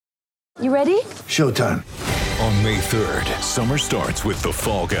You ready? Showtime. On May 3rd, summer starts with The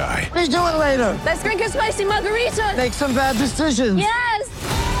Fall Guy. Let's do it later. Let's drink a spicy margarita. Make some bad decisions. Yes!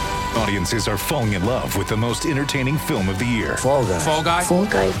 Audiences are falling in love with the most entertaining film of the year. Fall Guy. Fall Guy? Fall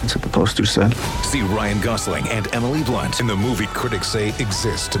Guy. That's what the poster said. See Ryan Gosling and Emily Blunt in the movie critics say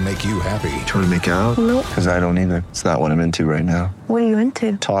exists to make you happy. Trying to make it out? Nope. Because I don't either. It's not what I'm into right now. What are you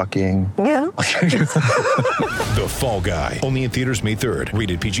into? Talking. Yeah. The Fall Guy. Only in theaters May 3rd.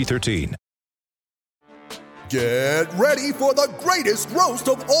 Rated PG-13. Get ready for the greatest roast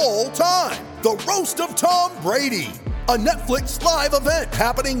of all time. The Roast of Tom Brady. A Netflix live event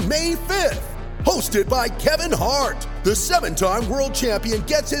happening May 5th. Hosted by Kevin Hart. The 7-time world champion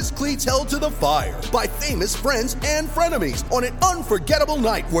gets his cleats held to the fire by famous friends and frenemies on an unforgettable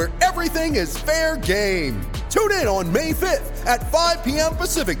night where everything is fair game. Tune in on May 5th at 5 p.m.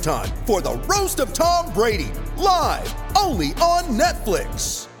 Pacific time for the Roast of Tom Brady. Live only on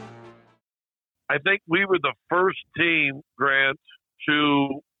Netflix. I think we were the first team, Grant,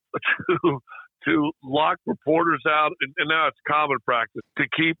 to lock reporters out, and now it's common practice, to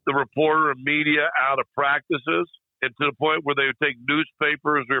keep the reporter and media out of practices, and to the point where they would take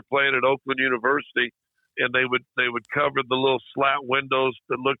newspapers. We were playing at Oakland University, and they would cover the little slat windows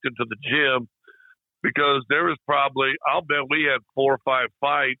that looked into the gym, because there was probably, I'll bet we had 4 or 5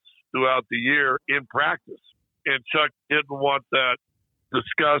 fights throughout the year in practice, and Chuck didn't want that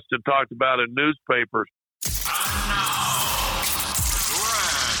discussed and talked about in newspapers.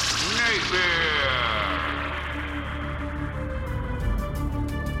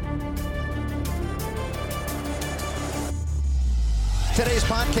 Today's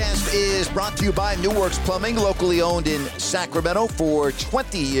podcast is brought to you by New Works Plumbing, locally owned in Sacramento for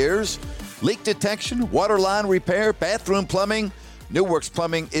 20 years. Leak detection, water line repair, bathroom plumbing. New Works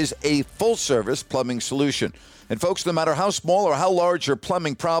Plumbing is a full-service plumbing solution. And folks, no matter how small or how large your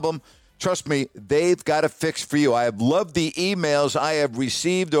plumbing problem, trust me, they've got a fix for you. I have loved the emails I have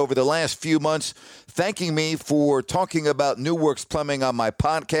received over the last few months thanking me for talking about New Works Plumbing on my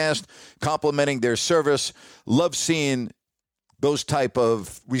podcast, complimenting their service. Love seeing those type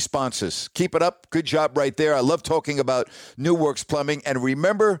of responses. Keep it up. Good job right there. I love talking about New Works Plumbing. And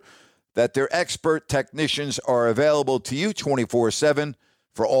remember that their expert technicians are available to you 24/7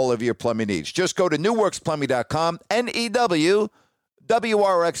 for all of your plumbing needs. Just go to newworksplumbing.com,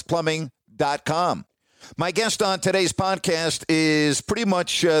 NEWWRXplumbing.com. My guest on today's podcast is pretty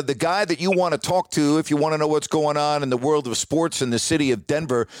much the guy that you want to talk to if you want to know what's going on in the world of sports in the city of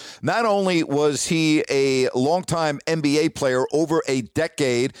Denver. Not only was he a longtime NBA player, over a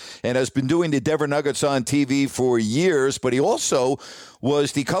decade, and has been doing the Denver Nuggets on TV for years, but he also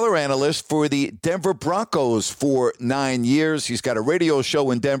was the color analyst for the Denver Broncos for 9 years. He's got a radio show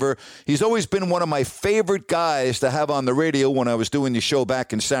in Denver. He's always been one of my favorite guys to have on the radio when I was doing the show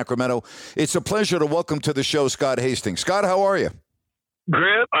back in Sacramento. It's a pleasure to welcome to the show Scott Hastings. Scott, how are you?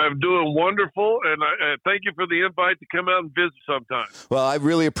 Grant, I'm doing wonderful, and I thank you for the invite to come out and visit sometime. Well, I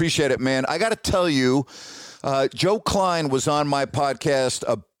really appreciate it, man. I got to tell you, Joe Klein was on my podcast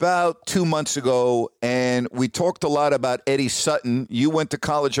about 2 months ago, and we talked a lot about Eddie Sutton. You went to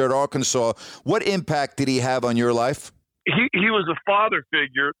college at Arkansas. What impact did he have on your life? He was a father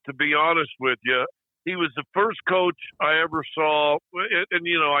figure, to be honest with you. He was the first coach I ever saw, and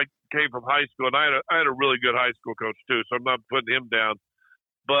you know, I came from high school, and I had a really good high school coach too, so I'm not putting him down.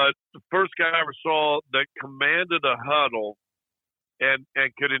 But the first guy I ever saw that commanded a huddle and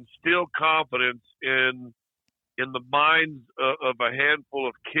could instill confidence in the minds of a handful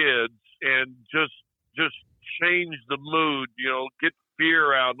of kids, and just change the mood, you know, get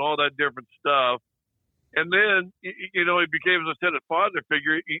fear out and all that different stuff. And then, you know, he became, as I said, a father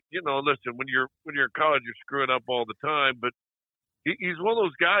figure. You know, listen, when you're in college, you're screwing up all the time, but he's one of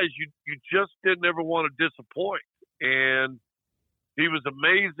those guys you just didn't ever want to disappoint. And he was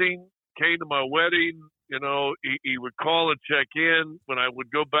amazing, came to my wedding. You know, he would call and check in when I would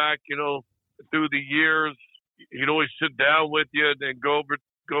go back, you know, through the years. He'd always sit down with you and go over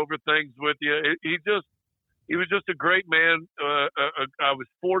things with you. He was just a great man. I was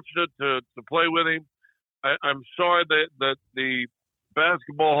fortunate to play with him. I'm sorry that the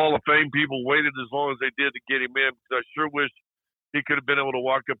Basketball Hall of Fame people waited as long as they did to get him in, because I sure wish he could have been able to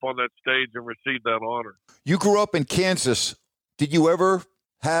walk up on that stage and receive that honor. You grew up in Kansas. Did you ever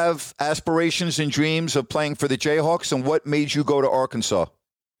have aspirations and dreams of playing for the Jayhawks, and what made you go to Arkansas?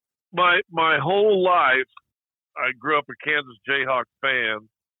 My whole life, I grew up a Kansas Jayhawk fan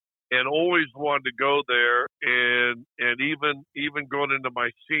and always wanted to go there. And even going into my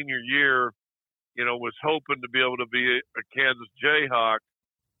senior year, you know, was hoping to be able to be a Kansas Jayhawk.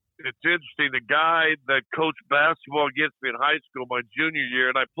 it's interesting. The guy that coached basketball against me in high school my junior year,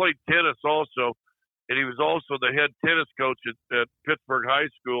 and I played tennis also, and he was also the head tennis coach at Pittsburgh High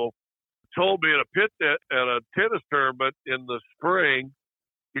School, told me at a tennis tournament in the spring,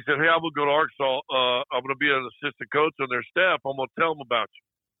 he said, "Hey, I'm going to go to Arkansas. I'm going to be an assistant coach on their staff. I'm going to tell them about you."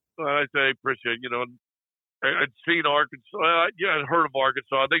 And I say, "Appreciate it." You know, and I'd seen Arkansas. I'd heard of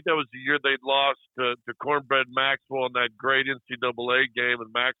Arkansas. I think that was the year they'd lost to Cornbread Maxwell in that great NCAA game,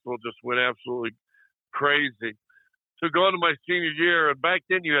 and Maxwell just went absolutely crazy. So going to my senior year, and back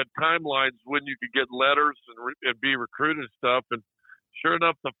then you had timelines when you could get letters and be recruited and stuff. And sure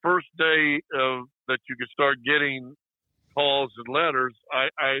enough, the first day that you could start getting calls and letters,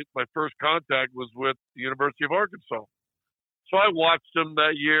 my first contact was with the University of Arkansas. So I watched them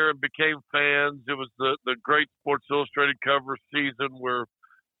that year and became fans. It was the great Sports Illustrated cover season where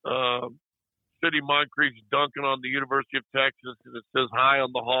Sidney Moncrief's dunking on the University of Texas, and it says "High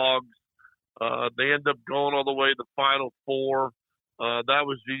on the Hogs." They end up going all the way to the Final Four. That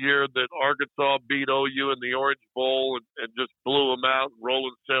was the year that Arkansas beat OU in the Orange Bowl and just blew them out.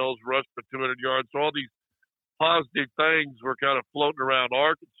 Roland Sales rushed for 200 yards. So all these positive things were kind of floating around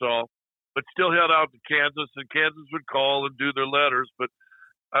Arkansas, but still held out to Kansas, and Kansas would call and do their letters. But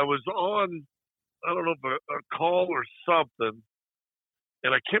I was on, I don't know if a call or something,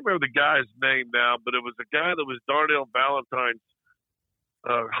 and I can't remember the guy's name now, but it was a guy that was Darnell Valentine's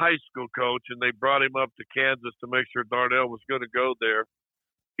high school coach, and they brought him up to Kansas to make sure Darnell was going to go there.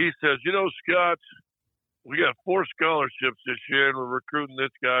 He says, "You know, Scott, we got 4 scholarships this year, and we're recruiting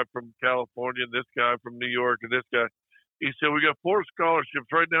this guy from California and this guy from New York and this guy." He said, "We got 4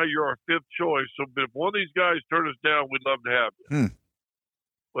 scholarships. Right now, you're our 5th choice. So if one of these guys turn us down, we'd love to have you."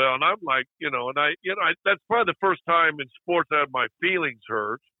 Well, and I'm like, that's probably the first time in sports I had my feelings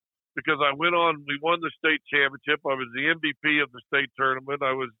hurt, because I went on, we won the state championship. I was the MVP of the state tournament.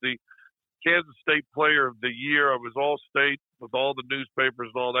 I was the Kansas State Player of the Year. I was all-state with all the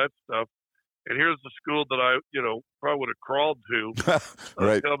newspapers and all that stuff. And here's the school that I, probably would have crawled to.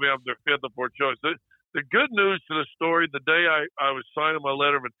 Right. Tell me I'm their 5th or 4th choice. The good news to the story, the day I was signing my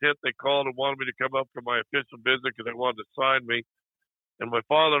letter of intent, they called and wanted me to come up for my official visit because they wanted to sign me. And my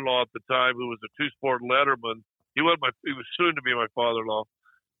father-in-law at the time, who was a 2-sport letterman, he was soon to be my father-in-law,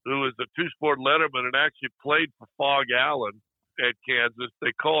 who was a 2-sport letterman and actually played for Fog Allen at Kansas.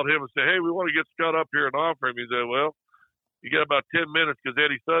 They called him and said, "Hey, we want to get Scott up here and offer him." He said, "Well, you got about 10 minutes because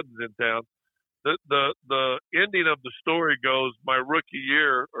Eddie Sutton's in town." The ending of the story goes, my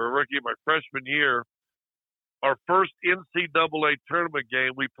freshman year, our first NCAA tournament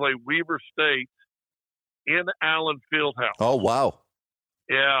game, we played Weber State in Allen Fieldhouse. Oh, wow.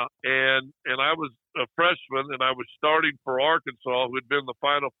 Yeah, and I was a freshman, and I was starting for Arkansas, who had been in the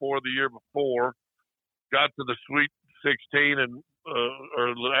Final Four the year before, got to the Sweet 16 and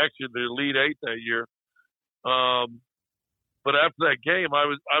or actually the Elite 8 that year. But after that game, I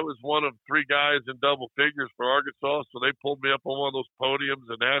was one of 3 guys in double figures for Arkansas, so they pulled me up on one of those podiums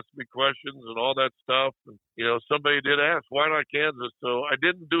and asked me questions and all that stuff. And, somebody did ask, "Why not Kansas?" So I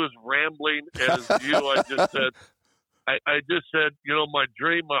didn't do as rambling as you. I just said, my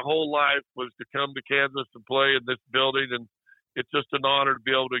dream my whole life was to come to Kansas and play in this building, and it's just an honor to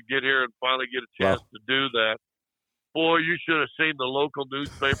be able to get here and finally get a chance to do that. Boy, you should have seen the local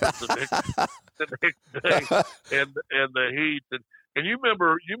newspapers the next day and the heat. And you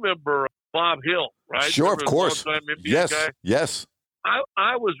remember Bob Hill, right? Sure, remember of course. Yes, guy? yes.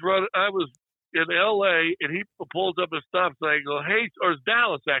 I was in L.A., and he pulls up a stop sign and goes, "Hey," or it's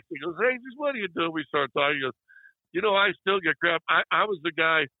Dallas actually. He goes, "Hey, what are you doing?" We start talking. He goes, "I still get crap. I was the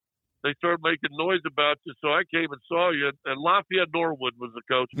guy. They started making noise about you, so I came and saw you." And Lafayette Norwood was the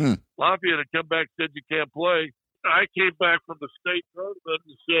coach. Lafayette had come back and said, "You can't play." I came back from the state tournament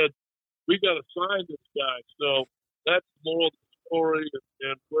and said, "We got to sign this guy." So that's the moral of the story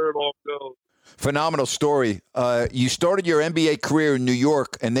and where it all goes. Phenomenal story. You started your NBA career in New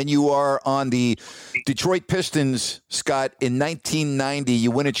York, and then you are on the Detroit Pistons, Scott, in 1990.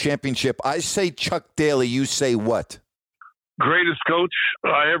 You win a championship. I say Chuck Daly. You say what? Greatest coach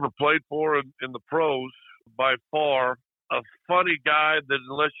I ever played for in the pros, by far. A funny guy that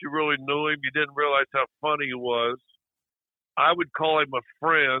unless you really knew him, you didn't realize how funny he was. I would call him a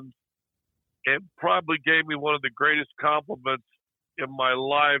friend, and probably gave me one of the greatest compliments in my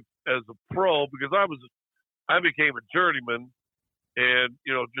life as a pro, because I became a journeyman and,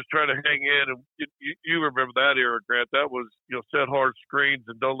 just trying to hang in. And you remember that era, Grant. That was, set hard screens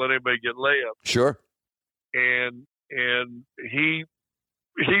and don't let anybody get layups. Sure. And he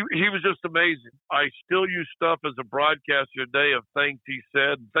was just amazing. I still use stuff as a broadcaster today of things he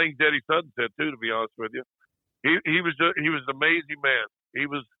said and things Eddie Sutton said too, to be honest with you. He was an amazing man. He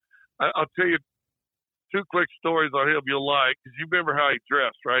was I'll tell you two quick stories on him you'll like, because you remember how he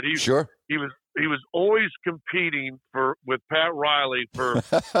dressed, right? Sure. He was always competing with Pat Riley for.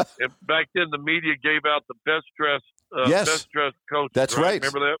 And back then, the media gave out the best dressed coach. That's right.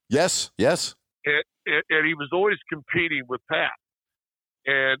 Remember that? Yes. And he was always competing with Pat.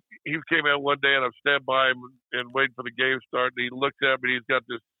 And he came out one day, and I'm standing by him and waiting for the game to start. And he looked at me, and he's got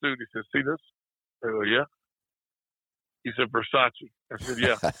this suit. He said, "See this?" I go, "Yeah." He said, "Versace." I said,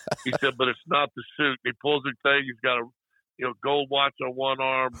 "Yeah." He said, "But it's not the suit." He pulls the thing. He's got a gold watch on one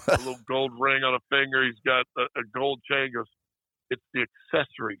arm, a little gold ring on a finger. He's got a gold chain. He goes, "It's the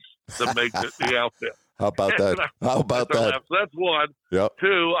accessories that make the outfit." How about that? How about that? So that's one. Yep.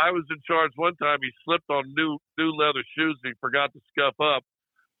 Two, I was in charge one time. He slipped on new leather shoes and he forgot to scuff up.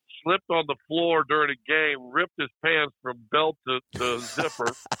 Slipped on the floor during a game, ripped his pants from belt to zipper.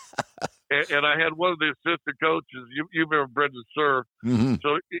 And I had one of the assistant coaches. You remember Brendan Cerf. Mm-hmm.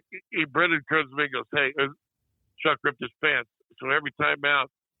 So Brendan comes to me and goes, "Hey, Chuck ripped his pants. So every time out,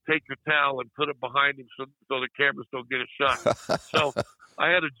 take your towel and put it behind him so the cameras don't get a shot." So I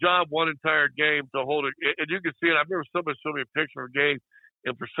had a job one entire game to hold it. And you can see it. I remember somebody showed me a picture of a game,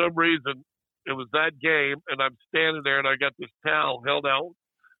 and for some reason, it was that game, and I'm standing there, and I got this towel held out,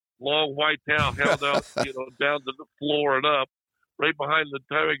 long white towel held out, down to the floor and up, right behind the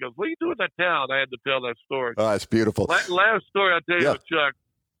towel. He goes, "What are you doing with that towel?" And I had to tell that story. Oh, that's beautiful. Last story I'll tell you with Chuck.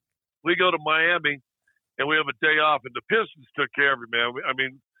 We go to Miami, and we have a day off, and the Pistons took care of me,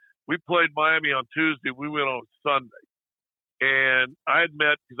 man. We played Miami on Tuesday. We went on Sunday. And I had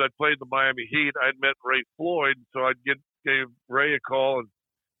met, because I played the Miami Heat, I had met Ray Floyd, so I gave Ray a call,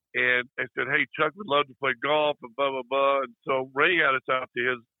 and I said, "Hey, Chuck would love to play golf," and blah, blah, blah. And so Ray had us out to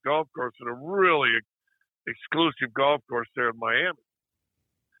his golf course, at a really exclusive golf course there in Miami.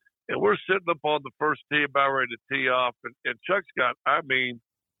 And we're sitting up on the first tee, about ready to tee off, and Chuck's got, and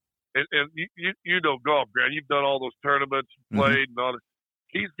you know golf, Grant. You've done all those tournaments, played, and all this.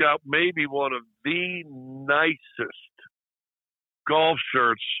 He's got maybe one of the nicest golf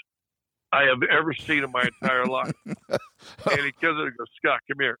shirts I have ever seen in my entire life. And he comes in and goes, "Scott,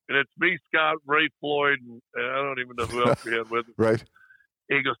 come here." And it's me, Scott, Ray Floyd, and I don't even know who else we had with him. Right.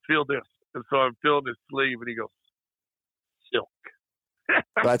 And he goes, "Feel this." And so I'm feeling his sleeve, and he goes, "Silk."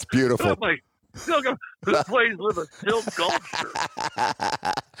 That's beautiful. I'm like, "Silk? Who plays with a silk golf shirt?"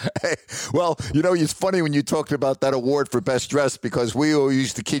 Hey, well, it's funny when you talked about that award for Best Dressed, because we always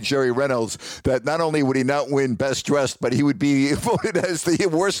used to kid Jerry Reynolds that not only would he not win Best Dressed, but he would be voted as the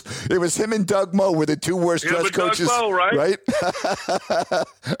worst. It was him and Doug Moe were the two worst dressed coaches. Doug Moe, right?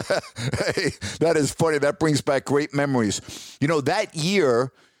 Hey, that is funny. That brings back great memories. That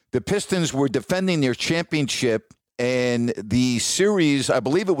year, the Pistons were defending their championship. And the series, I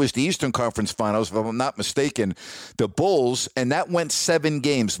believe it was the Eastern Conference Finals, if I'm not mistaken, the Bulls, and that went 7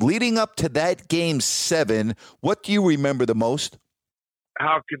 games. Leading up to that Game 7, what do you remember the most?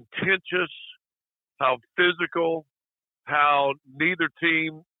 How contentious, how physical, how neither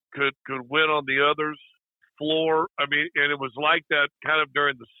team could win on the other's floor. And it was like that kind of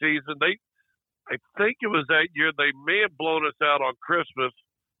during the season. I think it was that year they may have blown us out on Christmas.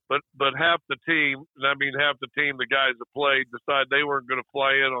 But half the team, the guys that played, decided they weren't going to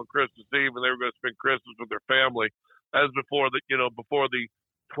fly in on Christmas Eve, and they were going to spend Christmas with their family. As before the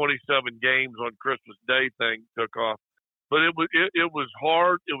 27 games on Christmas Day thing took off. But it was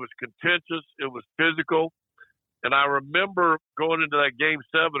hard, it was contentious, it was physical, and I remember going into that Game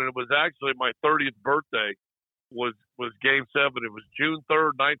 7, and it was actually my 30th birthday. Was Game 7? It was June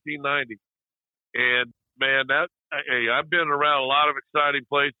 3rd, 1990, and man, I've been around a lot of exciting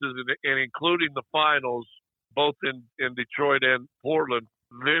places, and including the finals, both in Detroit and Portland.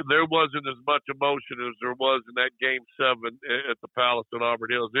 There wasn't as much emotion as there was in that Game 7 at the Palace in Auburn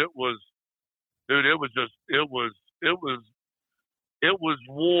Hills. It was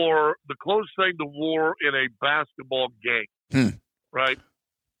war, the closest thing to war in a basketball game, right?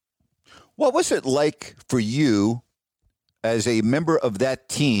 What was it like for you as a member of that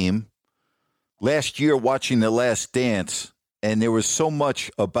team last year watching The Last Dance, and there was so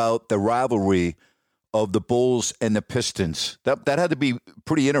much about the rivalry of the Bulls and the Pistons? That had to be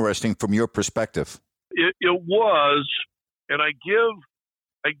pretty interesting from your perspective. It was, and I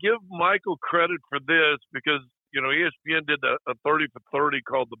give Michael credit for this because, ESPN did a 30 for 30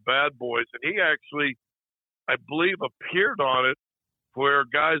 called The Bad Boys, and he actually, I believe, appeared on it where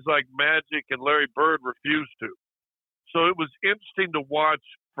guys like Magic and Larry Bird refused to. So it was interesting to watch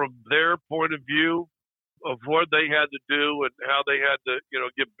from their point of view of what they had to do and how they had to,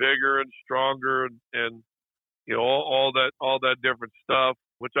 get bigger and stronger and all that different stuff,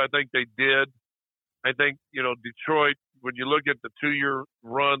 which I think they did. I think, Detroit when you look at the 2-year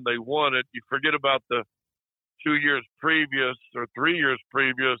run they won it, you forget about the 2 years previous or 3 years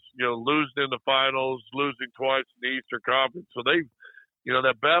previous, losing in the finals, losing twice in the Eastern Conference. So they,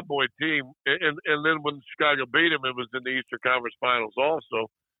 that bad boy team, and then when Chicago beat them, it was in the Eastern Conference Finals also.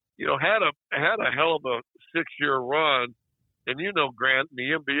 Had a hell of a 6-year run, and Grant, in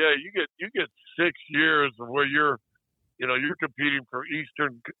the NBA, you get 6 years of where you're competing for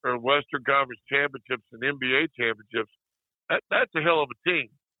Eastern or Western Conference championships and NBA championships. That's a hell of a team.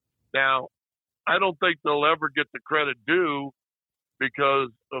 Now, I don't think they'll ever get the credit due because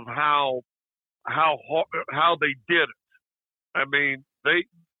of how they did it. I mean, they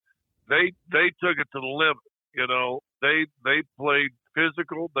took it to the limit. They played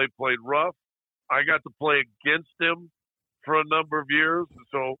physical. They played rough. I got to play against them for a number of years.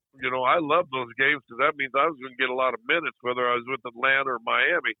 So, I love those games because that means I was going to get a lot of minutes, whether I was with Atlanta or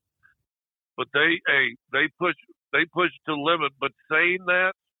Miami. But they pushed to the limit. But saying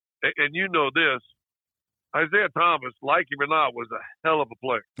that, and this, Isaiah Thomas, like him or not, was a hell of a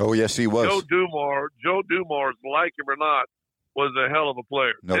player. Oh, yes, he was. Joe Dumars, like him or not, was a hell of a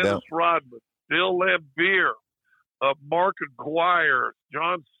player. No Dennis doubt. Rodman, Bill Laimbeer, Mark Aguirre,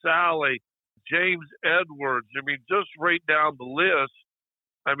 John Sally, James Edwards. I mean, just right down the list.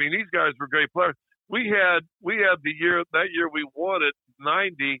 I mean, these guys were great players. We had that year we won it,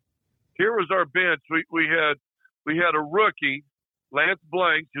 90. Here was our bench. We had a rookie, Lance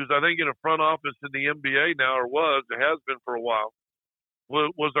Blanks, who's I think in a front office in the NBA now, or has been for a while,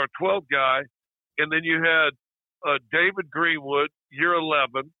 was our 12th guy. And then you had David Greenwood, year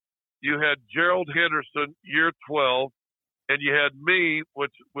 11. You had Gerald Henderson, year 12. And you had me,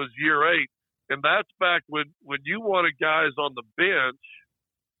 which was year 8. And that's back when you wanted guys on the bench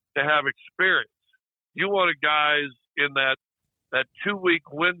to have experience. You wanted guys in that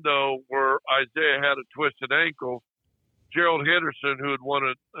 2-week window where Isaiah had a twisted ankle. Gerald Henderson, who had won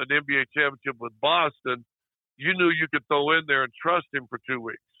an NBA championship with Boston, you knew you could throw in there and trust him for 2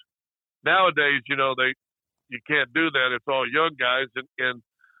 weeks. Nowadays, you can't do that. It's all young guys, and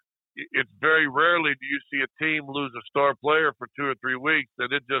it's very rarely do you see a team lose a star player for 2 or 3 weeks,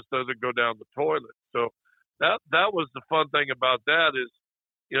 and it just doesn't go down the toilet. So that was the fun thing about that is,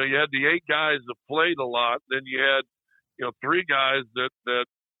 you had the 8 guys that played a lot, then you had 3 guys that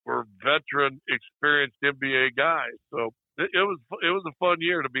were veteran, experienced NBA guys. So it was a fun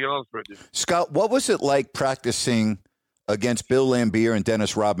year, to be honest with you. Scott, what was it like practicing against Bill Laimbeer and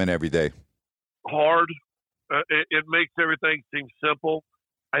Dennis Rodman every day? Hard. It makes everything seem simple.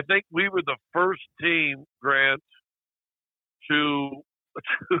 I think we were the first team, Grant, to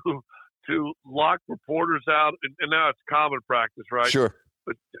lock reporters out, and now it's common practice, right? Sure.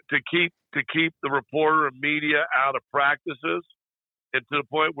 But to keep the reporter and media out of practices, and to the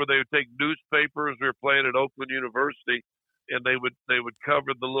point where they would take newspapers. We were playing at Oakland University, and they would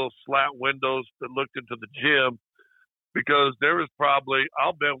cover the little slat windows that looked into the gym, because there was probably,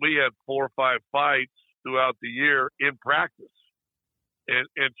 I'll bet we had 4 or 5 fights throughout the year in practice. And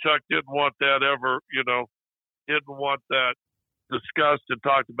Chuck didn't want that ever, didn't want that discussed and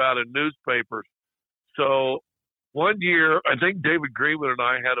talked about in newspapers. So one year, I think David Greenwood and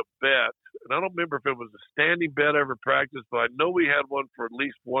I had a bet, and I don't remember if it was a standing bet every practice, but I know we had one for at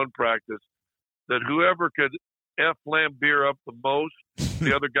least one practice, that whoever could F Laimbeer up the most,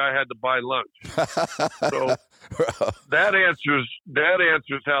 the other guy had to buy lunch. So that answers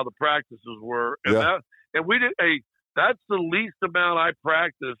how the practices were. And that's the least amount I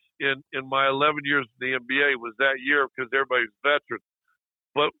practiced in my 11 years in the NBA was that year, because everybody's veteran.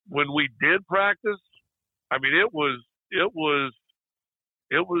 But when we did practice, I mean, it was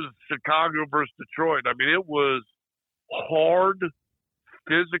Chicago versus Detroit. I mean, it was hard,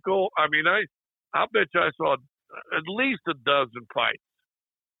 physical. I mean, I bet you I saw at least a dozen fights,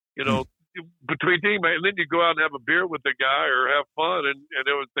 between teammates. And then you go out and have a beer with the guy or have fun, and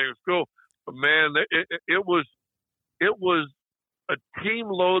everything was cool. But man, it was a team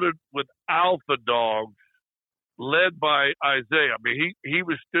loaded with alpha dogs, led by Isaiah. I mean, he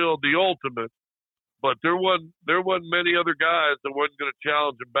was still the ultimate, but there wasn't many other guys that wasn't going to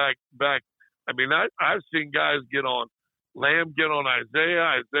challenge him back. I mean, I've seen guys get on Lamb, get on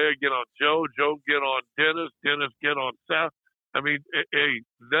Isaiah get on Joe get on Dennis get on Sal. I mean,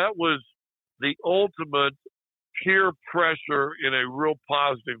 that was the ultimate peer pressure in a real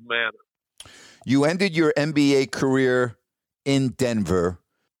positive manner. You ended your NBA career in Denver.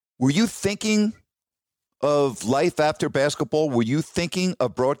 Were you thinking of life after basketball? Were you thinking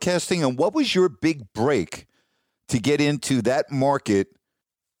of broadcasting? And what was your big break to get into that market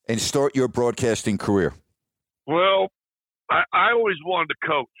and start your broadcasting career? Well, I always wanted to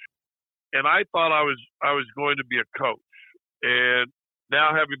coach, and I thought I was going to be a coach. And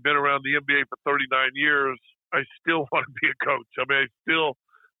now, having been around the NBA for 39 years, I still want to be a coach. I mean, I still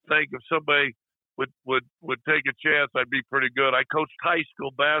think if somebody would take a chance, I'd be pretty good. I coached high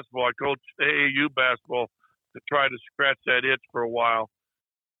school basketball. I coached AAU basketball to try to scratch that itch for a while.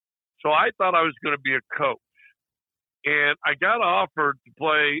 So I thought I was going to be a coach. And I got offered to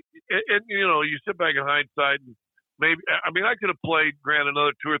play, and you know, you sit back in hindsight and maybe, I mean, I could have played, granted,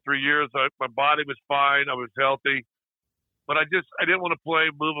 another 2 or 3 years. My body was fine. I was healthy. But I didn't want to play,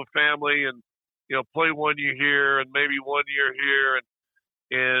 move a family and, you know, play 1 year here and maybe 1 year here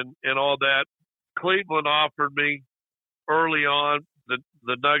and all that. Cleveland offered me early on,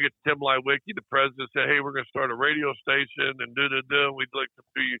 the Nuggets, Tim Leiweke, the president, said, hey, we're going to start a radio station and we'd like to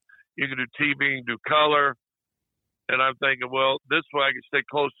be, you can do TV and do color. And I'm thinking, well, this way I can stay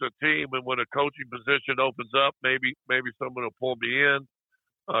close to the team, and when a coaching position opens up, maybe someone will pull me in.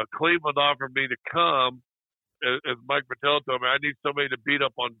 Cleveland offered me to come, as Mike Patel told me, I need somebody to beat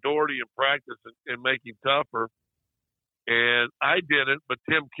up on Doherty in practice and make him tougher. And I didn't, but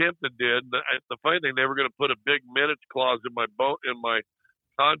Tim Kempton did. The funny thing, they were going to put a big minutes clause in my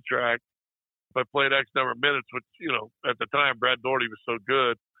contract if I played X number of minutes, which, you know, at the time Brad Doherty was so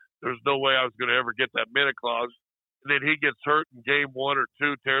good, there was no way I was going to ever get that minute clause. And then he gets hurt in game 1 or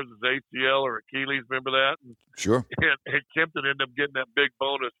 2, tears his ACL or Achilles. Remember that? And, sure. And Kempton ended up getting that big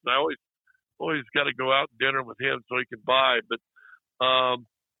bonus. And I always got to go out to dinner with him so he can buy. But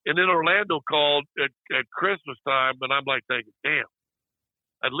and then Orlando called at Christmas time, and I'm like thinking, damn,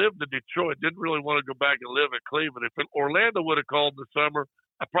 I lived in Detroit, didn't really want to go back and live in Cleveland. If Orlando would have called in the summer,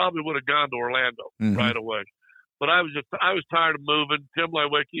 I probably would have gone to Orlando right away. But I was tired of moving. Tim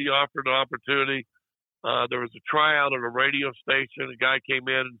Leiweke offered an opportunity. There was a tryout at a radio station. A guy came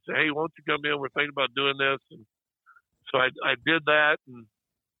in and said, hey, why don't you come in? We're thinking about doing this. And so I did that. And,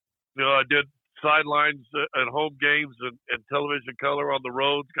 you know, I did sidelines at home games and television color on the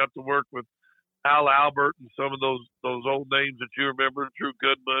road. Got to work with Al Albert and some of those old names that you remember, Drew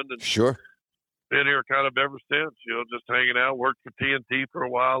Goodman. And sure. Been here kind of ever since, you know, just hanging out. Worked for TNT for a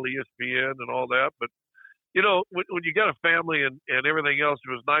while, ESPN and all that. But, you know, when you got a family and everything else,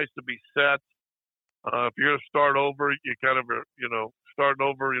 it was nice to be set. If you're going to start over, you kind of, you know, starting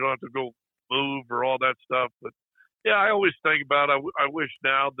over, you don't have to go move or all that stuff. But, yeah, I always think about it. I wish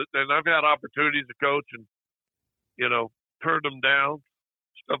now that, and I've had opportunities to coach and, you know, turned them down,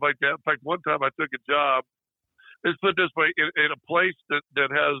 stuff like that. In fact, one time I took a job, let's put it this way, in a place that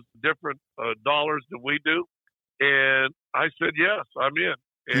has different dollars than we do. And I said, yes, I'm in.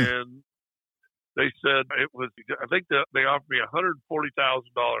 And they said I think that they offered me $140,000.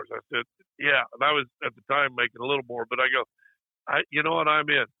 I said, yeah. And I was at the time making a little more, but I go, you know what, I'm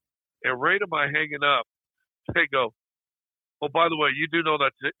in. And right am I hanging up, they go, oh, by the way, you do know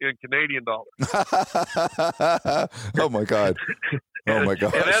that's in Canadian dollars. Oh, my God. Oh, my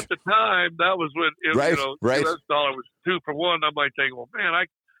God. And at the time, that was when, right. US dollar was 2 for 1. I'm like thinking, well, man,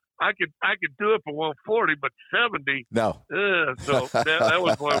 I could do it for 140, but 70. No. So that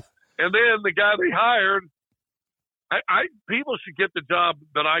was one. And then the guy they hired, people should get the job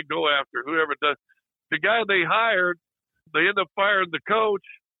that I go after, whoever does. The guy they hired, they ended up firing the coach.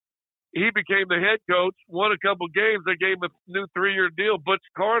 He became the head coach, won a couple games. They gave him a new 3-year deal, Butch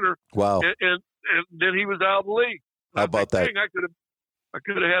Carter. Wow. And then he was out of the league. How about that? I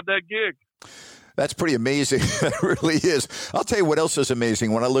could have had that gig. That's pretty amazing. It really is. I'll tell you what else is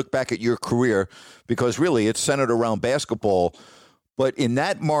amazing when I look back at your career, because really it's centered around basketball. But in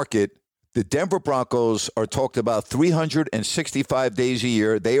that market, the Denver Broncos are talked about 365 days a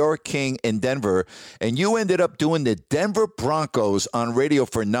year. They are king in Denver. And you ended up doing the Denver Broncos on radio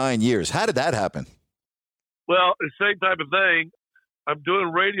for 9 years. How did that happen? Well, the same type of thing. I'm doing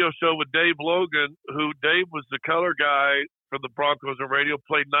a radio show with Dave Logan, who Dave was the color guy for the Broncos on radio,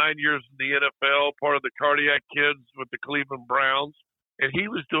 played 9 years in the NFL, part of the Cardiac Kids with the Cleveland Browns. And he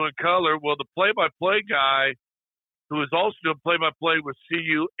was doing color. Well, the play-by-play guy, who was also doing play-by-play with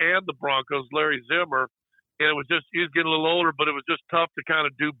CU and the Broncos, Larry Zimmer. And it was just, he was getting a little older, but it was just tough to kind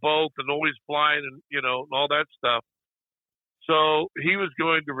of do both and always flying and, you know, and all that stuff. So he was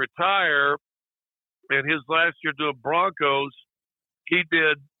going to retire, and his last year doing Broncos, he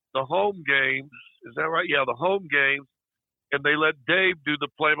did the home games. Is that right? Yeah, the home games. And they let Dave do the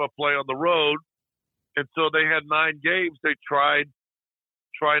play-by-play on the road. And so they had 9 games. They tried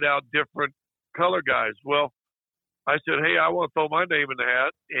out different color guys. Well, I said, hey, I want to throw my name in the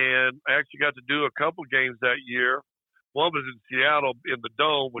hat. And I actually got to do a couple games that year. One was in Seattle in the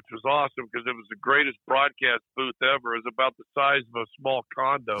Dome, which was awesome because it was the greatest broadcast booth ever. It was about the size of a small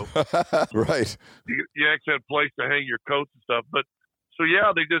condo. Right. You actually had a place to hang your coats and stuff. But So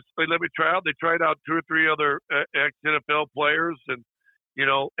yeah, they let me try out. They tried out 2 or 3 other ex-NFL players, and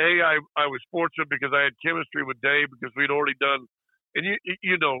I was fortunate because I had chemistry with Dave because we'd already done. And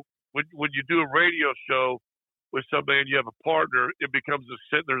you know, when you do a radio show with somebody and you have a partner, it becomes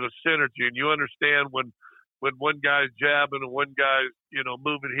there's a synergy, and you understand when one guy's jabbing and one guy's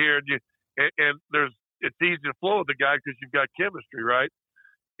moving here, and it's easy to flow with the guy because you've got chemistry, right?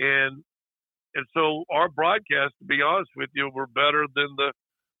 And so our broadcasts, to be honest with you, were better than the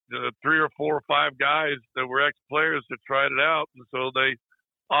 3 or 4 or 5 guys that were ex-players that tried it out. And so they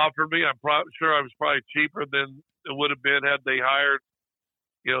offered me. I'm sure I was probably cheaper than it would have been had they hired,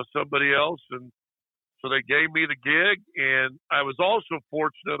 somebody else. And so they gave me the gig. And I was also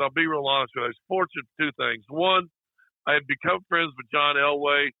fortunate. I'll be real honest with you. I was fortunate for 2 things. One, I had become friends with John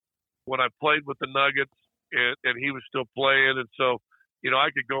Elway when I played with the Nuggets, and he was still playing. And so, I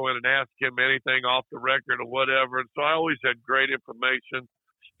could go in and ask him anything off the record or whatever. And so I always had great information.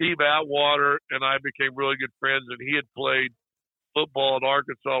 Steve Atwater and I became really good friends, and he had played football at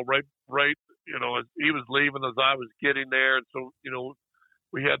Arkansas right, as he was leaving as I was getting there. And so,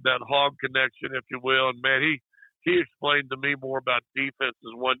 we had that hog connection, if you will. And man, he explained to me more about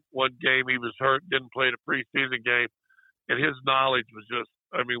defenses. One game he was hurt, didn't play the preseason game, and his knowledge was just,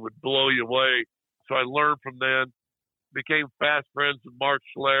 would blow you away. So I learned from them. Became fast friends with Mark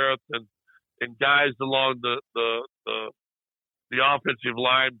Schlereth and guys along the offensive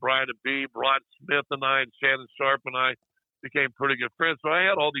line, Brian Abebe, Rod Smith and I, and Shannon Sharp and I became pretty good friends. So I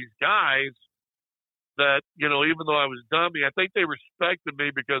had all these guys that, even though I was dummy, I think they respected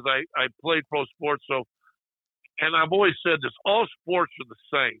me because I played pro sports. So, and I've always said this, all sports are the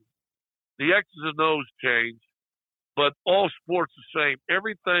same. The X's and O's change, but all sports are the same.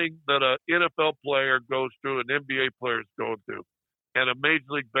 Everything that an NFL player goes through, an NBA player is going through, and a Major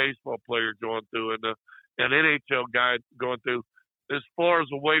League Baseball player going through, and an NHL guy going through, as far as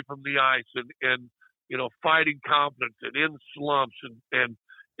away from the ice and fighting confidence and in slumps and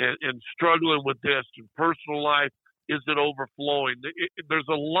struggling with this and personal life, is it overflowing? There's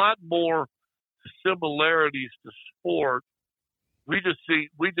a lot more similarities to sport. We just see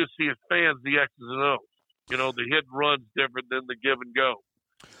as fans the X's and O's. The hit and run's different than the give and go.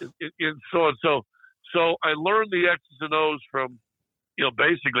 And so I learned the X's and O's from,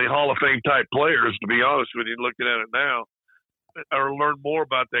 basically Hall of Fame type players, to be honest with you, looking at it now. I learned more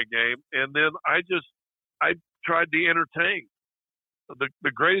about that game. And then I tried to entertain.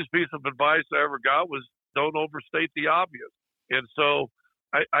 The greatest piece of advice I ever got was don't overstate the obvious. And so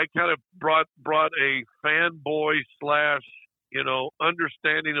I kind of brought a fanboy /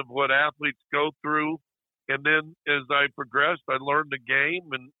 understanding of what athletes go through. And then as I progressed, I learned the game,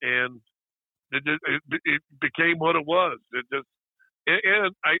 and it became what it was.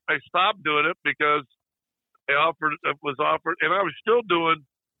 And I stopped doing it because it was offered, and I was still doing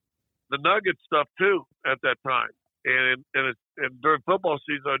the Nugget stuff too at that time. And during football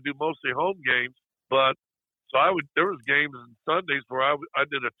season, I do mostly home games, but there was games on Sundays where I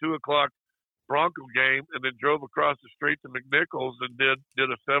did a 2:00 Bronco game and then drove across the street to McNichols and did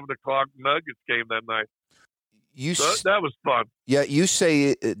a 7:00 Nuggets game that night. That was fun. Yeah, you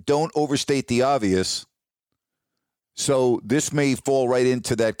say don't overstate the obvious. So this may fall right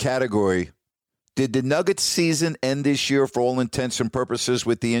into that category. Did the Nuggets season end this year for all intents and purposes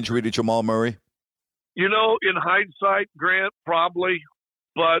with the injury to Jamal Murray? In hindsight, Grant, probably.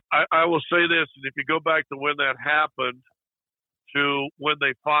 But I will say this, and if you go back to when that happened to when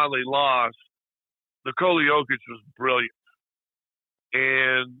they finally lost, Nikola Jokic was brilliant.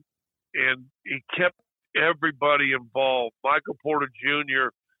 And he kept everybody involved. Michael Porter Jr.,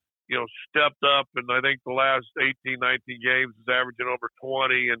 stepped up, and I think the last 18, 19 games is averaging over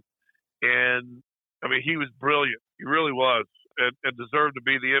 20. And he was brilliant. He really was, and deserved to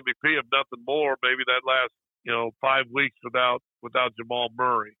be the MVP, if nothing more, maybe that last, 5 weeks without Jamal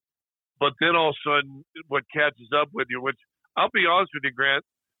Murray. But then all of a sudden, what catches up with you, which I'll be honest with you, Grant,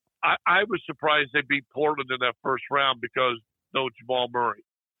 I was surprised they beat Portland in that first round because no Jamal Murray.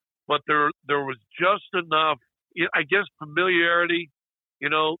 But there was just enough, I guess, familiarity.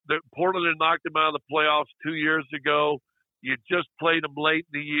 That Portland had knocked them out of the playoffs 2 years ago. You just played them late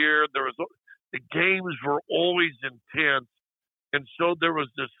in the year. The games were always intense, and so there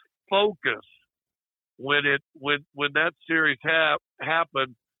was this focus when that series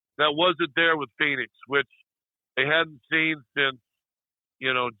happened that wasn't there with Phoenix, which they hadn't seen since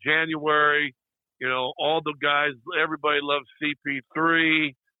January. All the guys, everybody loves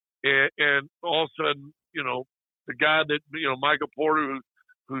CP3. And all of a sudden, the guy that, Michael Porter,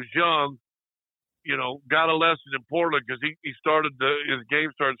 who's young, got a lesson in Portland because his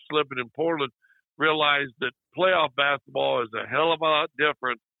game started slipping in Portland. realized that playoff basketball is a hell of a lot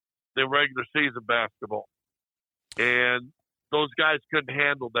different than regular season basketball. And those guys couldn't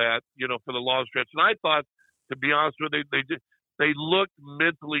handle that, for the long stretch. And I thought, to be honest with you, they looked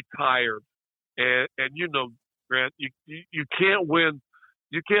mentally tired. And Grant, you can't win.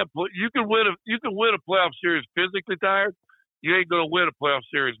 You can win a playoff series physically tired. You ain't going to win a playoff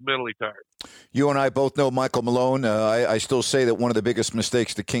series mentally tired. You and I both know Michael Malone. I still say that one of the biggest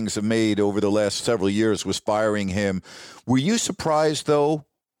mistakes the Kings have made over the last several years was firing him. Were you surprised, though,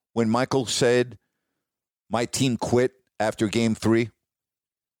 when Michael said, "My team quit after Game 3"?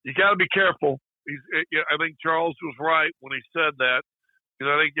 You got to be careful. I think Charles was right when he said that.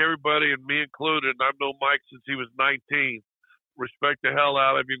 I think everybody, and me included, and I've known Mike since he was 19, respect the hell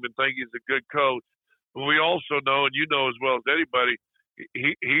out of him and think he's a good coach. But we also know, and you know as well as anybody,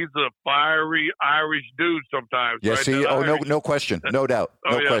 he's a fiery Irish dude sometimes. Yes, right? No question. No doubt.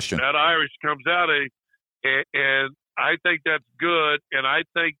 No question. That Irish comes out of him, and I think that's good, and I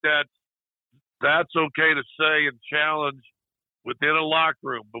think that's okay to say and challenge within a locker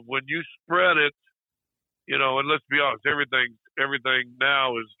room. But when you spread it, and let's be honest, everything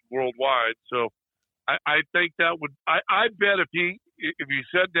now is worldwide. So I think that would – I bet if you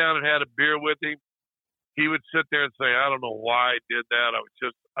sat down and had a beer with him, he would sit there and say, "I don't know why I did that.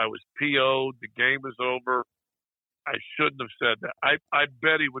 I was PO'd. The game is over. I shouldn't have said that." I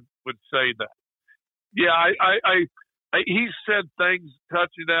bet he would say that. Yeah, he said things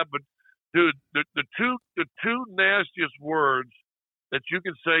touching that, but dude, the two nastiest words that you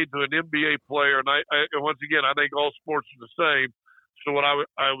can say to an NBA player, and once again, I think all sports are the same. So what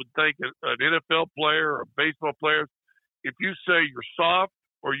I would think an NFL player or a baseball player, if you say you're soft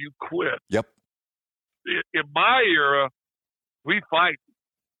or you quit. Yep. In my era, we fight,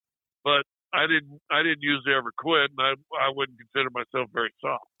 but I didn't usually ever quit, and I wouldn't consider myself very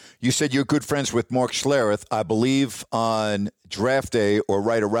soft. You said you're good friends with Mark Schlereth. I believe on draft day or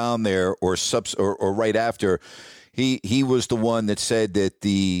right around there or right after, he was the one that said that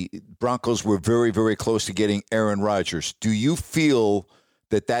the Broncos were very, very close to getting Aaron Rodgers. Do you feel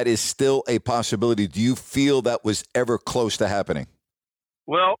that is still a possibility? Do you feel that was ever close to happening?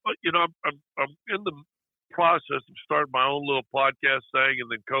 Well, I'm in the process of starting my own little podcast thing, and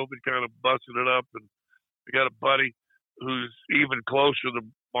then COVID kind of busted it up. And I got a buddy who's even closer to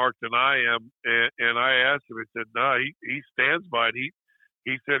Mark than I am, and I asked him. He said, "No, he stands by it."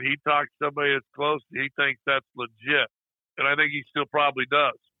 He said he talked to somebody that's close. He thinks that's legit, and I think he still probably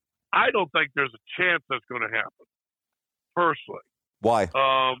does. I don't think there's a chance that's going to happen, personally. Why?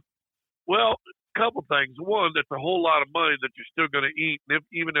 Well, a couple things. One, that's a whole lot of money that you're still going to eat. And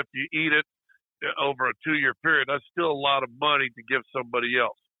even if you eat it over a 2-year period, that's still a lot of money to give somebody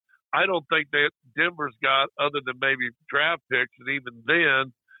else. I don't think that Denver's got, other than maybe draft picks, and even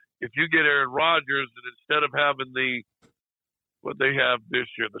then, if you get Aaron Rodgers, and instead of having what they have this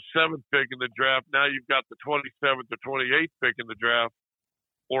year, the 7th pick in the draft, now you've got the 27th or 28th pick in the draft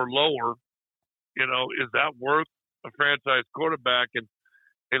or lower, is that worth a franchise quarterback?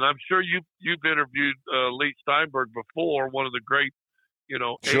 And I'm sure you've interviewed Lee Steinberg before, one of the great,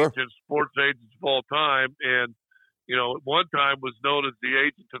 Sure. agents, sports agents of all time. And, at one time was known as the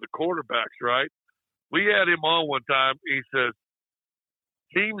agent to the quarterbacks, right? We had him on one time. He says,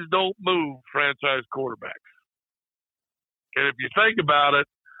 teams don't move franchise quarterbacks. And if you think about it,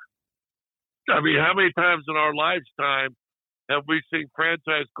 I mean, how many times in our lifetime have we seen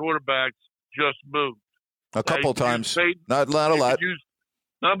franchise quarterbacks just move? A couple times. Not a lot.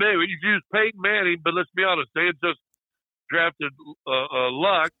 Maybe you've used Peyton Manning, but let's be honest, they had just drafted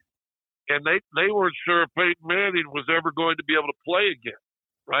Luck, and they weren't sure if Peyton Manning was ever going to be able to play again,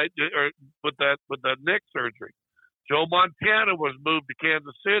 right? Or with that neck surgery. Joe Montana was moved to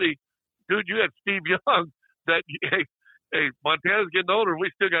Kansas City. Dude, you had Steve Young. That hey, Montana's getting older.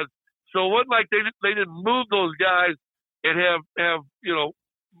 We still got. So it wasn't like they didn't move those guys and have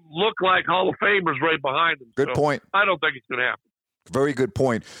look like Hall of Famers right behind them. Good point. I don't think it's going to happen. Very good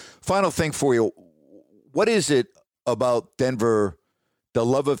point. Final thing for you. What is it about Denver, the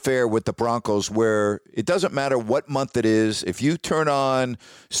love affair with the Broncos, where it doesn't matter what month it is, if you turn on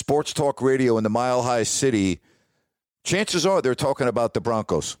sports talk radio in the Mile High City, chances are they're talking about the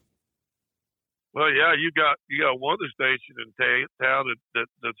Broncos? Well, yeah, you got one of the station in town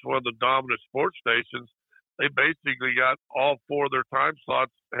that's one of the dominant sports stations. They basically got all 4 of their time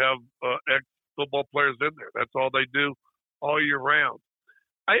slots have ex-football players in there. That's all they do all year round.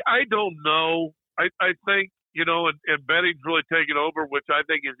 I don't know. I think, and betting's really taken over, which I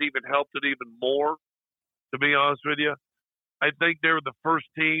think has even helped it even more, to be honest with you. I think they were the first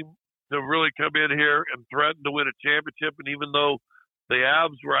team to really come in here and threaten to win a championship. And even though The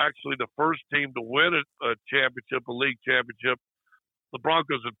Avs were actually the first team to win a championship, a league championship. The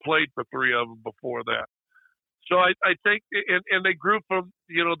Broncos had played for 3 of them before that. So I think, and they grew from,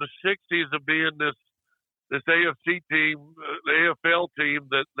 the 60s of being this AFC team, the AFL team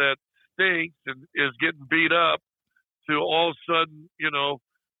that stinks and is getting beat up, to all of a sudden,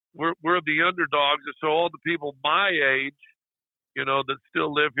 we're the underdogs. And so all the people my age, that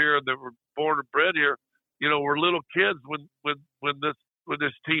still live here and that were born and bred here, were little kids when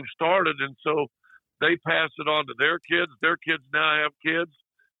this team started, and so they passed it on to their kids. Their kids now have kids.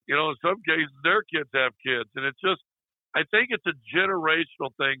 In some cases, their kids have kids, and it's just, I think it's a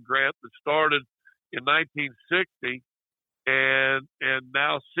generational thing, Grant, that started in 1960, and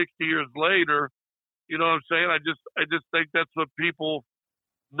now 60 years later, you know what I'm saying? I just think that's what people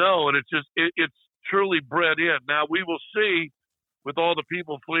know, and it's truly bred in. Now we will see, with all the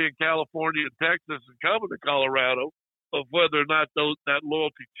people fleeing California and Texas and coming to Colorado, of whether or not that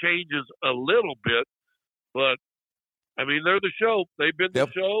loyalty changes a little bit. But I mean, they're the show. They've been the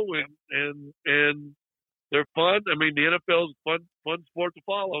show, and they're fun. I mean, the NFL is a fun sport to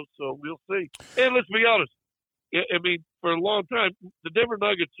follow. So we'll see. And let's be honest. I mean, for a long time, the Denver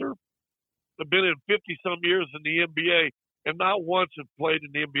Nuggets have been in 50-some years in the NBA, and not once have played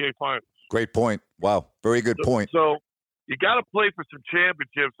in the NBA Finals. Great point. Wow, very good point. So you got to play for some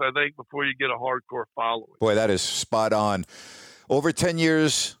championships, I think, before you get a hardcore following. Boy, that is spot on. Over 10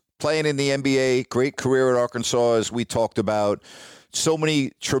 years playing in the NBA, great career at Arkansas, as we talked about. So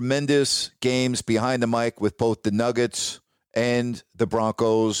many tremendous games behind the mic with both the Nuggets and the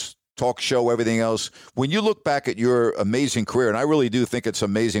Broncos, talk show, everything else. When you look back at your amazing career, and I really do think it's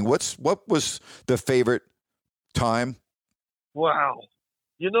amazing, what was the favorite time? Wow.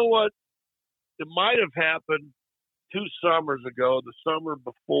 You know what? It might have happened 2 summers ago, the summer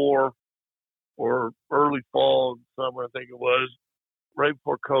before, or early fall summer, I think it was, right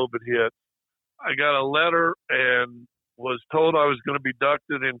before COVID hit. I got a letter and was told I was going to be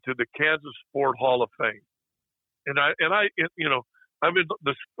inducted into the Kansas Sport Hall of Fame. And I I'm in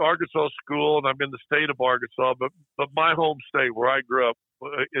the Arkansas school, and I'm in the state of Arkansas, but my home state where I grew up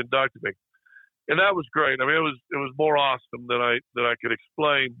inducted me. And that was great. I mean, it was more awesome than I could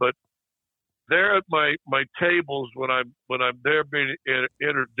explain. But there at my tables when I'm there being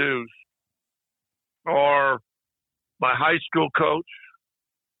introduced are my high school coach,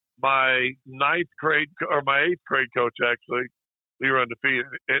 my 8th grade coach, actually. We were undefeated,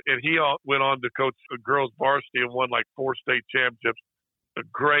 and he went on to coach the girls varsity and won like 4 state championships. A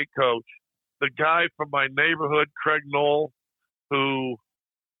great coach. The guy from my neighborhood, Craig Knoll, who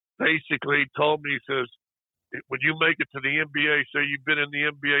basically told me, he says, when you make it to the NBA, say you've been in the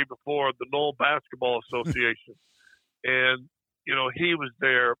NBA before, the Knoll Basketball Association. And, he was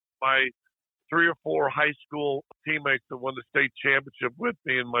there. My 3 or 4 high school teammates that won the state championship with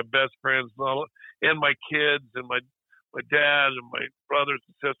me, and my best friends, and my kids, and my dad and my brothers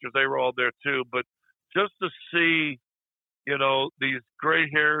and sisters, they were all there too. But just to see, these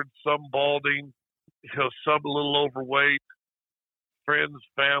gray-haired, some balding, some a little overweight, friends,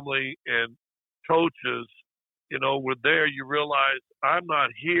 family, and coaches, were there, you realize I'm not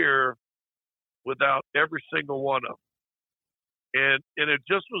here without every single one of them. And it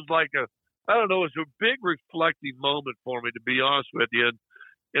just was like it was a big reflecting moment for me, to be honest with you.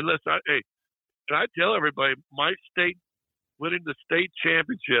 And can I tell everybody, my state, winning the state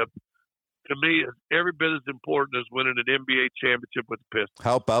championship, to me, is every bit as important as winning an NBA championship with the Pistons.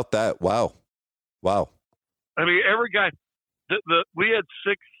 How about that? Wow. I mean, every guy, we had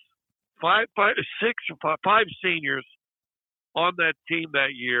 5 seniors on that team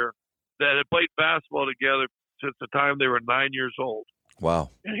that year that had played basketball together since the time they were 9 years old. Wow.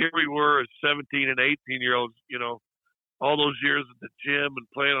 And here we were as 17 and 18-year-olds, all those years at the gym and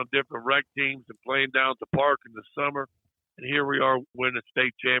playing on different rec teams and playing down at the park in the summer. And here we are winning a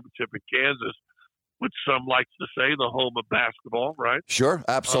state championship in Kansas, which some likes to say the home of basketball, right? Sure,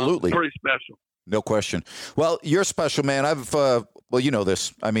 absolutely. Pretty special. No question. Well, you're special, man. I've, you know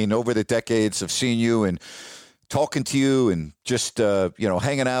this. I mean, over the decades of seeing you and talking to you and just,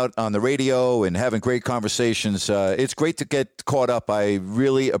 hanging out on the radio and having great conversations. It's great to get caught up. I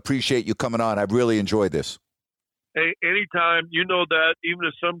really appreciate you coming on. I've really enjoyed this. Hey, anytime, that, even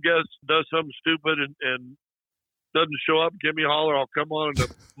if some guest does something stupid and doesn't show up, give me a holler. I'll come on at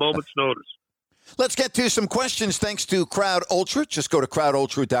a moment's notice. Let's get to some questions thanks to Crowd Ultra. Just go to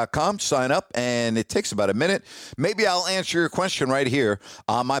crowdultra.com, sign up, and it takes about a minute. Maybe I'll answer your question right here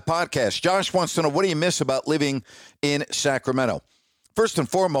on my podcast. Josh wants to know, what do you miss about living in Sacramento? First and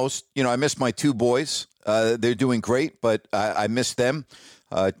foremost, I miss my 2 boys. They're doing great, but I miss them.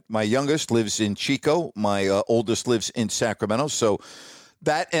 My youngest lives in Chico. My oldest lives in Sacramento. So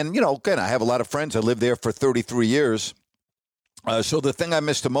that, and, again, I have a lot of friends. I lived there for 33 years. So the thing I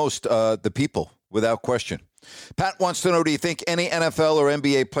miss the most, the people, without question. Pat wants to know, do you think any NFL or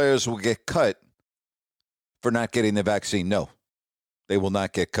NBA players will get cut for not getting the vaccine? No, they will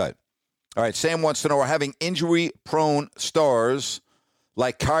not get cut. All right, Sam wants to know, are having injury-prone stars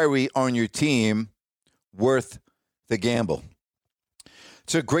like Kyrie on your team worth the gamble?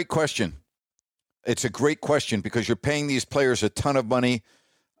 It's a great question. It's a great question because you're paying these players a ton of money.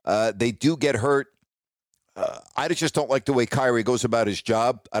 They do get hurt. I just don't like the way Kyrie goes about his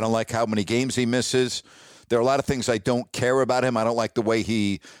job. I don't like how many games he misses. There are a lot of things I don't care about him. I don't like the way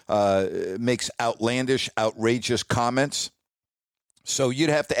he makes outlandish, outrageous comments. So you'd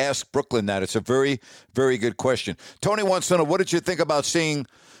have to ask Brooklyn that. It's a very, very good question. Tony wants to know, what did you think about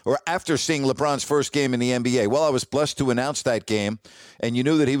after seeing LeBron's first game in the NBA? Well, I was blessed to announce that game, and you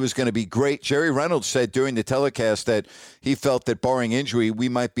knew that he was going to be great. Jerry Reynolds said during the telecast that he felt that barring injury, we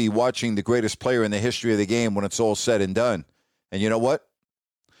might be watching the greatest player in the history of the game when it's all said and done. And you know what?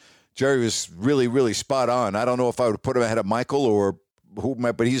 Jerry was really, really spot on. I don't know if I would put him ahead of Michael or who,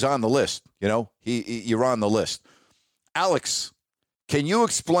 but he's on the list. You're on the list. Alex, can you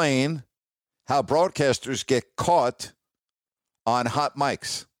explain how broadcasters get caught on hot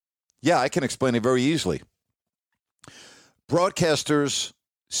mics? Yeah, I can explain it very easily. Broadcasters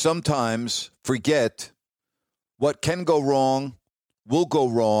sometimes forget what can go wrong, will go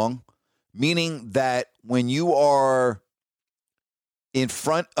wrong, meaning that when you are in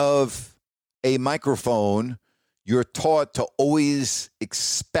front of a microphone, you're taught to always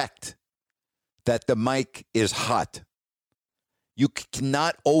expect that the mic is hot. You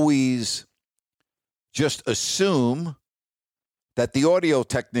cannot always just assume that the audio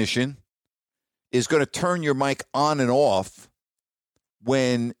technician is going to turn your mic on and off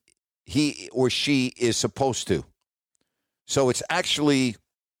when he or she is supposed to. So it's actually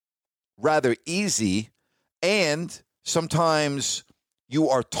rather easy, and sometimes you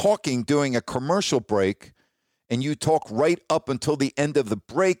are talking during a commercial break and you talk right up until the end of the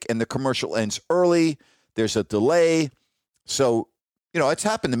break and the commercial ends early. There's a delay. So, it's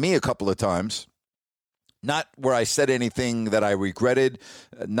happened to me a couple of times. Not where I said anything that I regretted,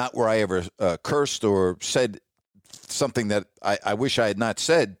 not where I ever cursed or said something that I wish I had not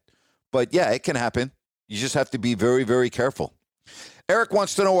said. But, yeah, it can happen. You just have to be very, very careful. Eric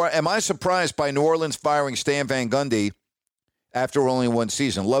wants to know, am I surprised by New Orleans firing Stan Van Gundy after only one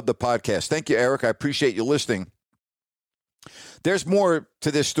season? Love the podcast. Thank you, Eric. I appreciate you listening. There's more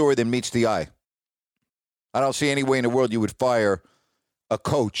to this story than meets the eye. I don't see any way in the world you would fire a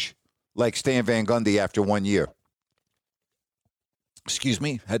coach like Stan Van Gundy after 1 year. Excuse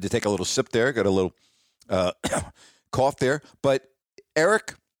me. Had to take a little sip there. Got a little cough there. But,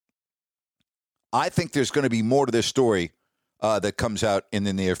 Eric, I think there's going to be more to this story that comes out in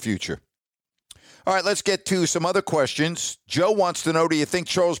the near future. All right, let's get to some other questions. Joe wants to know, do you think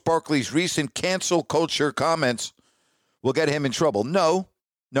Charles Barkley's recent cancel culture comments will get him in trouble? No,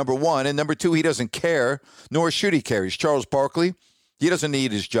 number one. And number two, he doesn't care, nor should he care. He's Charles Barkley. He doesn't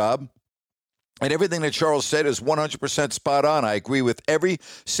need his job. And everything that Charles said is 100% spot on. I agree with every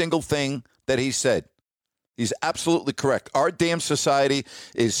single thing that he said. He's absolutely correct. Our damn society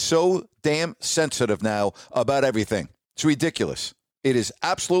is so damn sensitive now about everything. It's ridiculous. It is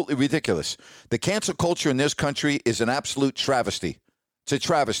absolutely ridiculous. The cancel culture in this country is an absolute travesty. It's a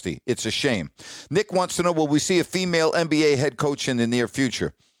travesty. It's a shame. Nick wants to know, will we see a female NBA head coach in the near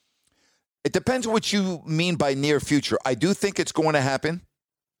future? It depends what you mean by near future. I do think it's going to happen.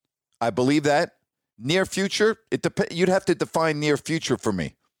 I believe that. Near future, you'd have to define near future for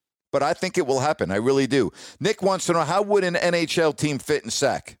me. But I think it will happen. I really do. Nick wants to know, how would an NHL team fit in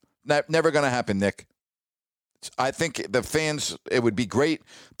SAC? Never going to happen, Nick. I think the fans, it would be great.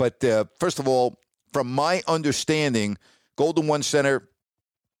 But first of all, from my understanding, Golden One Center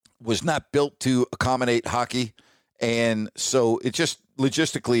was not built to accommodate hockey. And so it just,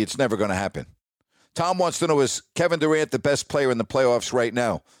 logistically, it's never going to happen. Tom wants to know, is Kevin Durant the best player in the playoffs right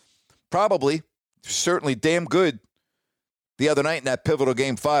now? Probably. Certainly damn good the other night in that pivotal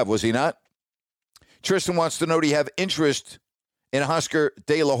Game 5, was he not? Tristan wants to know, do you have interest in Oscar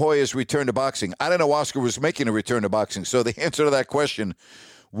De La Hoya's return to boxing? I don't know Oscar was making a return to boxing, so the answer to that question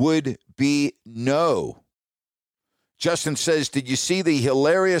would be no. Justin says, did you see the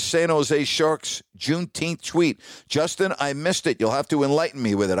hilarious San Jose Sharks Juneteenth tweet? Justin, I missed it. You'll have to enlighten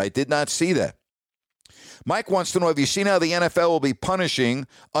me with it. I did not see that. Mike wants to know, have you seen how the NFL will be punishing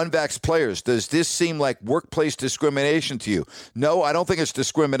unvaxxed players? Does this seem like workplace discrimination to you? No, I don't think it's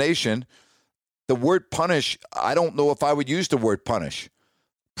discrimination. The word punish, I don't know if I would use the word punish.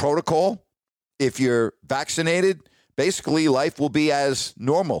 protocol, if you're vaccinated, basically life will be as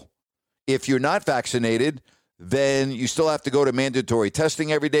normal. If you're not vaccinated, then you still have to go to mandatory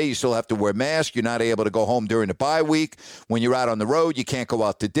testing every day. You still have to wear masks. You're not able to go home during the bye week. When you're out on the road, you can't go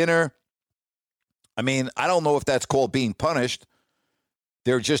out to dinner. I mean, I don't know if that's called being punished.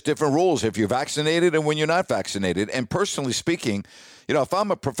 There are just different rules if you're vaccinated and when you're not vaccinated. And personally speaking, if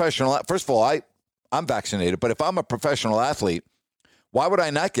I'm a professional, first of all, I'm vaccinated, but if I'm a professional athlete, why would I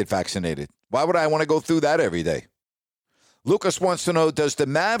not get vaccinated? Why would I want to go through that every day? Lucas wants to know, does the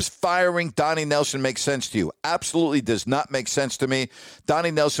Mavs firing Donnie Nelson make sense to you? Absolutely does not make sense to me.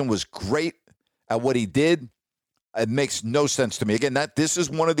 Donnie Nelson was great at what he did. It makes no sense to me. Again, this is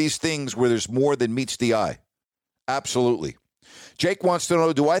one of these things where there's more than meets the eye. Absolutely. Jake wants to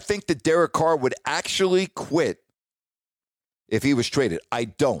know, do I think that Derek Carr would actually quit if he was traded? I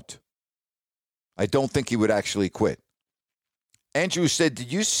don't. I don't think he would actually quit. Andrew said,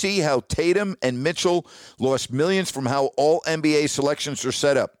 did you see how Tatum and Mitchell lost millions from how all NBA selections are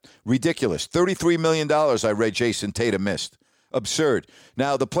set up? Ridiculous. $33 million I read Jason Tatum missed. Absurd.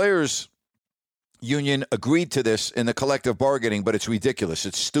 Now, the players' union agreed to this in the collective bargaining, but it's ridiculous.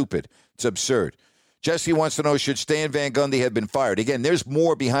 It's stupid. It's absurd. Jesse wants to know, should Stan Van Gundy have been fired? Again, there's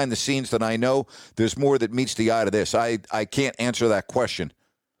more behind the scenes than I know. There's more that meets the eye to this. I can't answer that question.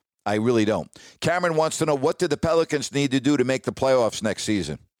 I really don't. Cameron wants to know, what do the Pelicans need to do to make the playoffs next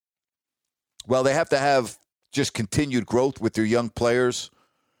season? Well, they have to have just continued growth with their young players.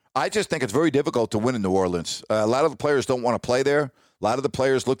 I just think it's very difficult to win in New Orleans. A lot of the players don't want to play there. A lot of the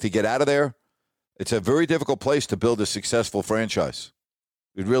players look to get out of there. It's a very difficult place to build a successful franchise.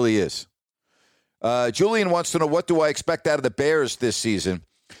 It really is. Julian wants to know, what do I expect out of the Bears this season?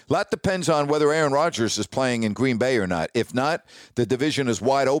 A lot depends on whether Aaron Rodgers is playing in Green Bay or not. If not, the division is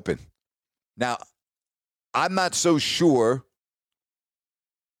wide open. Now, I'm not so sure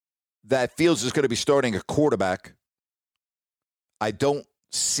that Fields is going to be starting a quarterback. I don't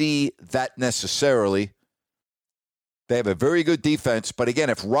see that necessarily. They have a very good defense. But again,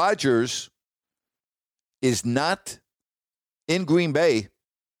 if Rodgers is not in Green Bay,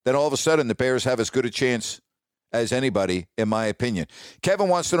 then all of a sudden the Bears have as good a chance as anybody, in my opinion. Kevin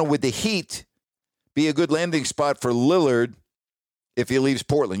wants to know, would the Heat be a good landing spot for Lillard if he leaves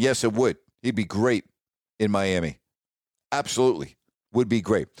Portland? Yes, it would. He'd be great in Miami. Absolutely. Would be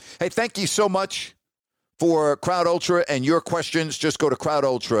great. Hey, thank you so much for Crowd Ultra and your questions. Just go to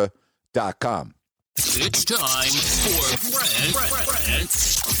crowdultra.com. It's time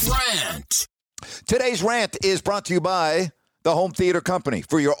for Rant. Today's rant is brought to you by the Home Theater Company.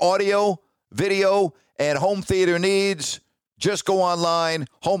 For your audio, video, and home theater needs, just go online,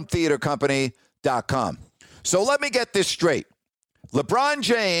 hometheatercompany.com. So let me get this straight. LeBron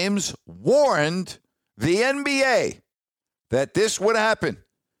James warned the NBA that this would happen,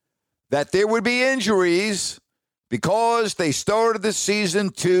 that there would be injuries because they started the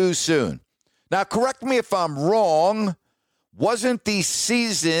season too soon. Now, correct me if I'm wrong. Wasn't the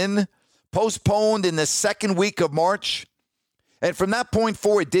season postponed in the second week of March? And from that point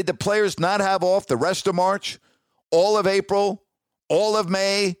forward, did the players not have off the rest of March, all of April, all of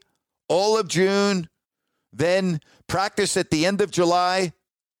May, all of June, then practice at the end of July,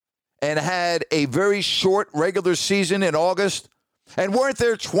 and had a very short regular season in August? And weren't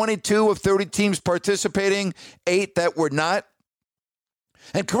there 22 of 30 teams participating, 8 that were not?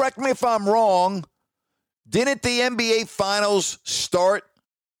 And correct me if I'm wrong, didn't the NBA Finals start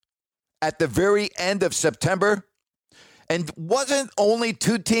at the very end of September? And wasn't only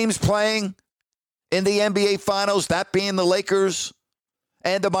 2 teams playing in the NBA Finals, that being the Lakers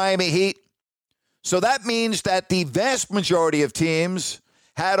and the Miami Heat? So that means that the vast majority of teams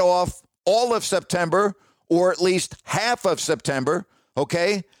had off all of September, or at least half of September,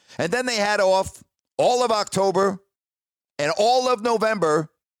 okay? And then they had off all of October and all of November,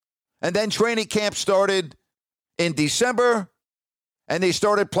 and then training camp started in December, and they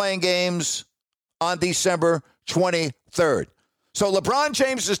started playing games on December 23rd. So LeBron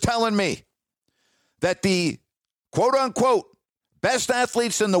James is telling me that the quote-unquote best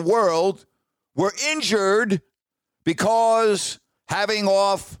athletes in the world were injured because having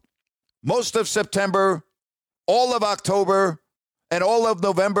off most of September, all of October, and all of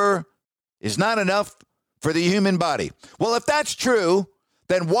November is not enough for the human body. Well, if that's true,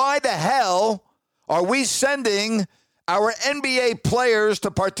 then why the hell are we sending our NBA players to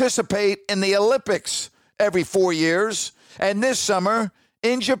participate in the Olympics every 4 years, and this summer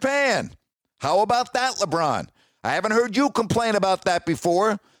in Japan? How about that, LeBron? I haven't heard you complain about that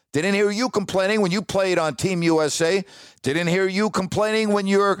before. Didn't hear you complaining when you played on Team USA. Didn't hear you complaining when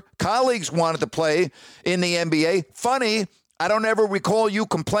your colleagues wanted to play in the NBA. Funny, I don't ever recall you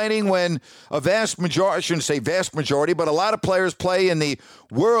complaining when a vast majority, I shouldn't say vast majority, but a lot of players play in the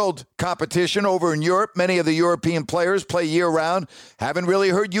world competition over in Europe. Many of the European players play year-round. Haven't really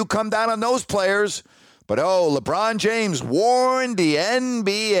heard you come down on those players. But, LeBron James warned the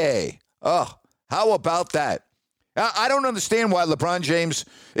NBA. Oh, how about that? I don't understand why LeBron James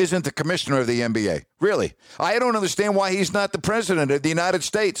isn't the commissioner of the NBA. Really. I don't understand why he's not the president of the United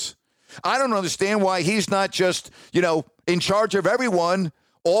States. I don't understand why he's not just, in charge of everyone,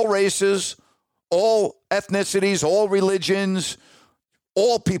 all races, all ethnicities, all religions,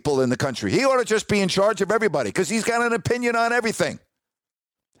 all people in the country. He ought to just be in charge of everybody because he's got an opinion on everything.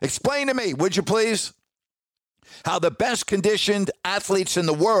 Explain to me, would you please, how the best conditioned athletes in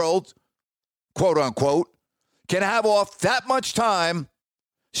the world, quote unquote, can have off that much time,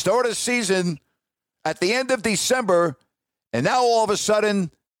 start a season at the end of December, and now all of a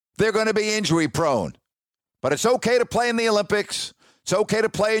sudden they're going to be injury prone. But it's okay to play in the Olympics. It's okay to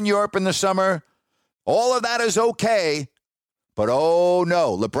play in Europe in the summer. All of that is okay. But oh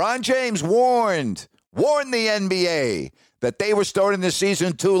no, LeBron James warned the NBA that they were starting the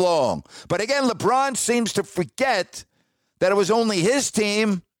season too long. But again, LeBron seems to forget that it was only his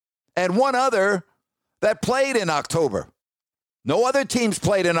team and one other that played in October. No other teams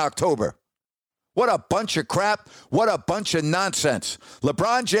played in October. What a bunch of crap. What a bunch of nonsense.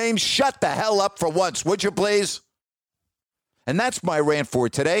 LeBron James, shut the hell up for once, would you please? And that's my rant for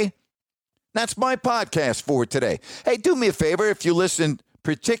today. That's my podcast for today. Hey, do me a favor, if you listen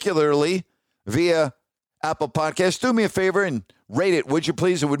particularly via Apple Podcasts, do me a favor and rate it, would you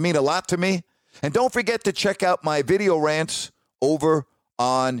please? It would mean a lot to me. And don't forget to check out my video rants over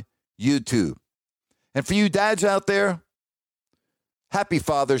on YouTube. And for you dads out there, happy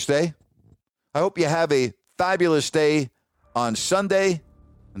Father's Day. I hope you have a fabulous day on Sunday.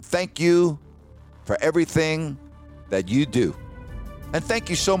 And thank you for everything that you do. And thank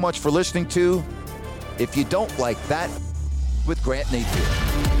you so much for listening to If You Don't Like That with Grant Napier.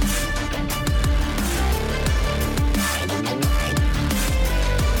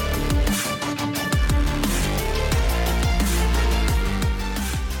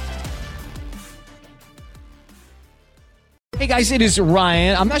 Hey guys, it is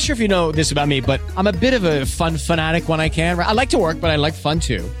Ryan. I'm not sure if you know this about me, but I'm a bit of a fun fanatic when I can. I like to work, but I like fun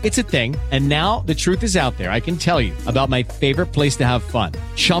too. It's a thing. And now the truth is out there. I can tell you about my favorite place to have fun.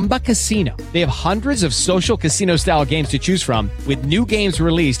 Chumba Casino. They have hundreds of social casino style games to choose from with new games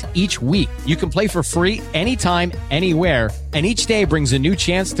released each week. You can play for free anytime, anywhere. And each day brings a new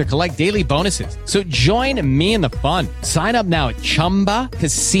chance to collect daily bonuses. So join me in the fun. Sign up now at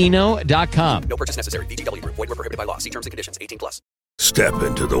ChumbaCasino.com. No purchase necessary. VGW Group. Void where prohibited by law. See terms and conditions. 18+. Step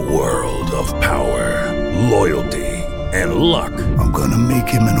into the world of power, loyalty, and luck. I'm going to make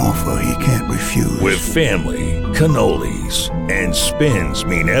him an offer he can't refuse. With family, cannolis, and spins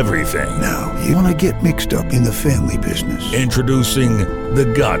mean everything. Now, you want to get mixed up in the family business. Introducing The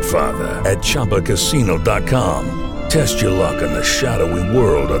Godfather at ChumbaCasino.com. Test your luck in the shadowy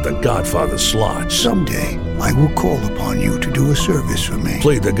world of The Godfather slot. Someday, I will call upon you to do a service for me.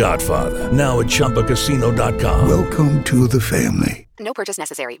 Play The Godfather now at ChumbaCasino.com. Welcome to the family. No purchase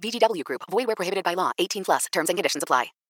necessary. VGW Group. Void where prohibited by law. 18+. Terms and conditions apply.